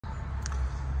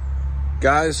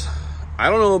Guys,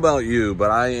 I don't know about you, but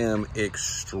I am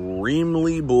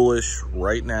extremely bullish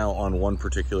right now on one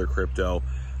particular crypto.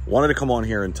 Wanted to come on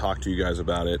here and talk to you guys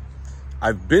about it.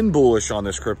 I've been bullish on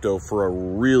this crypto for a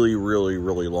really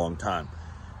long time.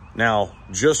 Now,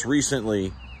 just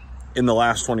recently, in the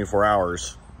last 24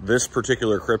 hours, this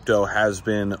particular crypto has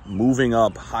been moving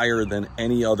up higher than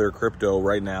any other crypto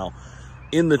right now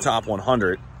in the top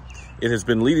 100. It has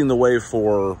been leading the way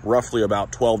for roughly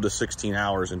about 12 to 16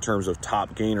 hours in terms of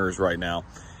top gainers right now.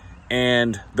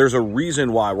 And there's a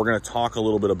reason why. We're going to talk a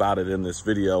little bit about it in this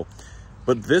video.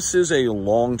 But this is a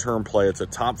long-term play. It's a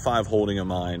top 5 holding of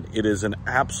mine. It is an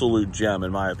absolute gem,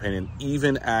 in my opinion,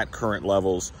 even at current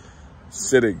levels,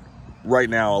 sitting right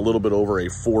now a little bit over a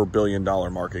 $4 billion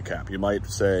market cap. You might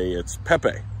say it's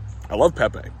Pepe. I love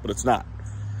Pepe, but it's not.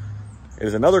 It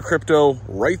is another crypto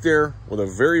right there with a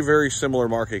very similar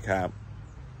market cap,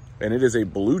 and it is a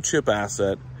blue chip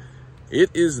asset.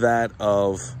 It is that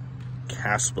of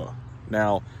Kaspa.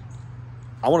 Now,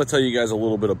 I want to tell you guys a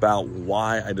little bit about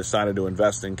why I decided to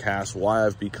invest in Kaspa, why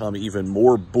I've become even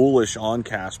more bullish on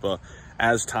Kaspa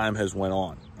as time has went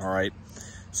on, all right?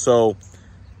 So,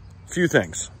 a few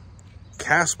things.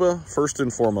 Kaspa, first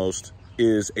and foremost,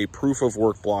 is a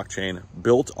proof-of-work blockchain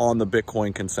built on the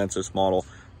Bitcoin consensus model.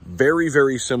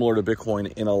 Very similar to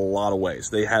Bitcoin in a lot of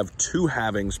ways. They have 2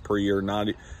 halvings per year, not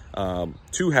 2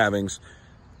 halvings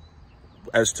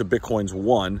as to Bitcoin's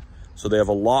 1. So they have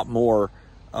a lot more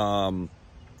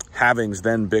halvings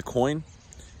than Bitcoin.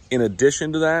 In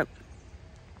addition to that,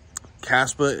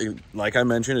 Kaspa, like I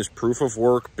mentioned, is proof of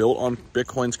work built on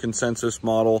Bitcoin's consensus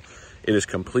model. It is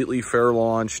completely fair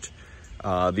launched.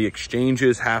 The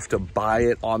exchanges have to buy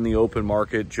it on the open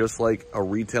market, just like a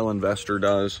retail investor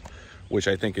does, which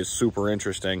I think is super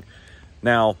interesting.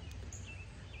 Now,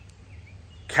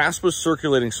 Kaspa's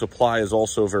circulating supply is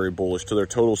also very bullish to their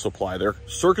total supply. Their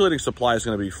circulating supply is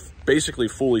going to be basically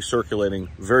fully circulating,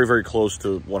 very close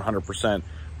to 100%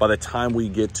 by the time we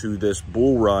get to this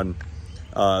bull run,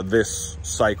 this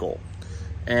cycle.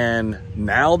 And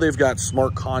now they've got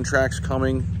smart contracts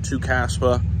coming to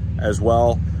Kaspa as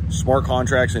well. Smart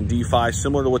contracts and DeFi,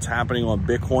 similar to what's happening on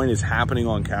Bitcoin, is happening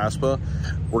on Kaspa.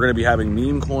 We're going to be having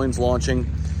meme coins launching.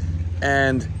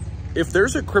 And if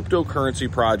there's a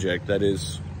cryptocurrency project that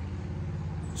is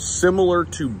similar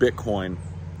to Bitcoin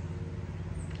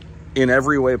in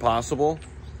every way possible,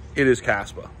 it is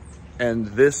Kaspa. And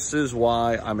this is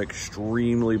why I'm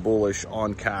extremely bullish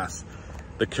on Kaspa.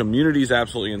 The community is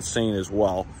absolutely insane as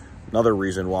well. Another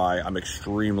reason why I'm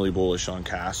extremely bullish on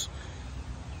Kaspa.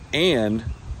 And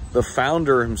the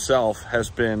founder himself has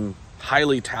been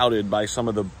highly touted by some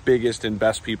of the biggest and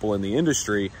best people in the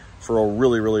industry for a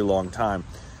really long time.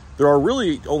 There are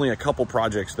really only a couple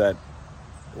projects that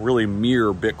really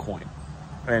mirror Bitcoin,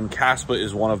 and Kaspa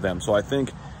is one of them. So I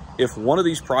think if one of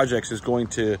these projects is going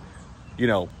to, you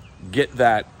know, get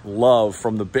that love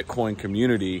from the Bitcoin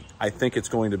community, I think it's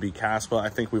going to be Kaspa. I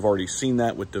think we've already seen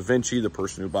that with Da Vinci, the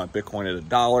person who bought Bitcoin at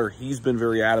 $1. He's been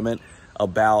very adamant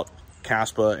about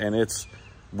Kaspa and its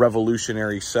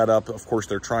revolutionary setup. Of course,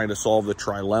 they're trying to solve the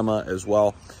trilemma as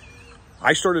well.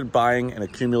 I started buying and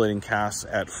accumulating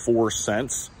Kaspa at 4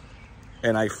 cents,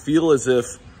 and I feel as if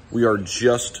we are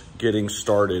just getting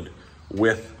started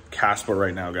with Kaspa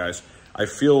right now, guys. I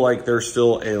feel like there's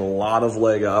still a lot of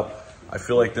leg up. I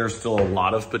feel like there's still a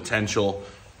lot of potential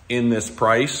in this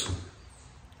price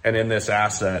and in this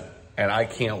asset, and I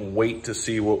can't wait to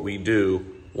see what we do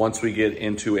once we get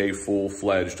into a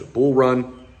full-fledged bull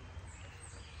run.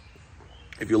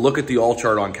 If you look at the all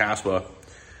chart on Kaspa,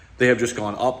 they have just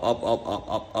gone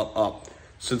up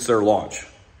since their launch,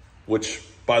 which,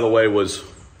 by the way, was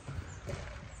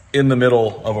in the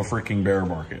middle of a freaking bear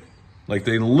market. Like,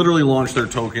 they literally launched their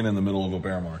token in the middle of a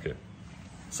bear market.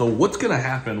 So what's going to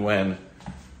happen when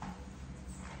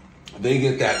they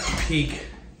get that peak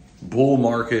bull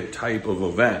market type of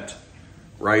event,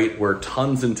 right, where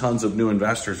tons and tons of new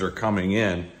investors are coming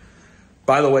in?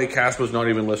 By the way, Kaspa's not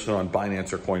even listed on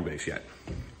Binance or Coinbase yet.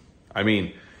 I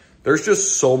mean, there's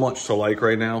just so much to like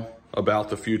right now about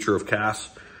the future of Kaspa,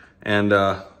 and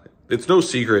it's no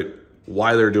secret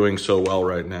why they're doing so well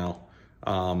right now.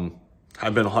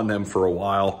 I've been on them for a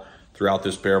while throughout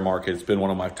this bear market. It's been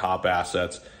one of my top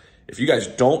assets. If you guys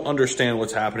don't understand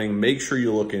what's happening, make sure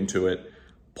you look into it,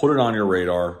 put it on your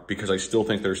radar, because I still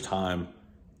think there's time.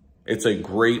 It's a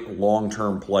great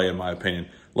long-term play, in my opinion.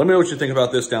 Let me know what you think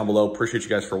about this down below. Appreciate you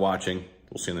guys for watching.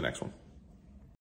 We'll see you in the next one.